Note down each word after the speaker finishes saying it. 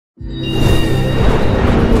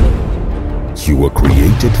You were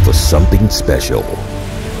created for something special,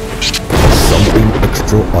 something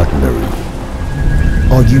extraordinary.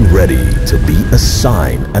 Are you ready to be a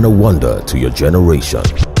sign and a wonder to your generation?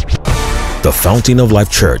 The Fountain of Life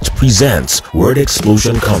Church presents Word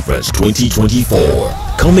Explosion Conference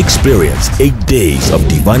 2024. Come experience 8 days of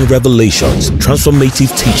divine revelations, transformative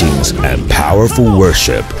teachings, and powerful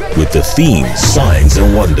worship with the theme Signs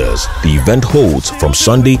and Wonders. The event holds from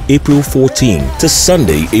Sunday, April 14 to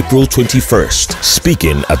Sunday, April 21st.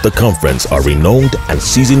 Speaking at the conference are renowned and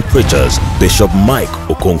seasoned preachers Bishop Mike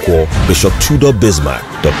Okonkwo, Bishop Tudor Bismarck,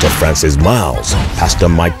 Dr. Francis Miles, Pastor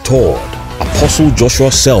Mike Todd, Apostle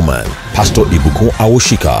Joshua Selman, Pastor Ibukun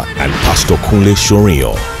Awoshika, and Pastor Kunle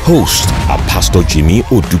Shorinyo. Hosts are Pastor Jimmy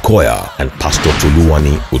Odukoya and Pastor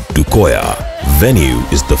Toluwani Odukoya. Venue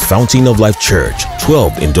is the Fountain of Life Church,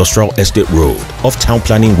 12 Industrial Estate Road, off Town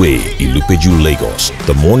Planning Way, Ilupeju, Lagos.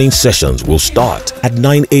 The morning sessions will start at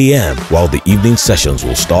 9 a.m. while the evening sessions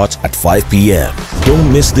will start at 5 p.m.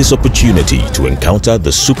 Don't miss this opportunity to encounter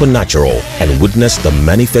the supernatural and witness the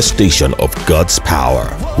manifestation of God's power.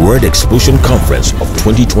 Word Explosion Conference of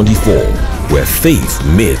 2024, where faith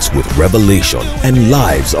meets with revelation and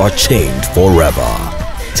lives are changed forever.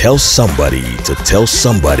 Tell somebody to tell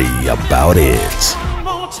somebody about it.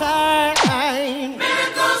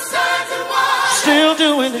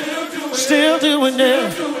 Still doing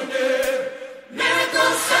it.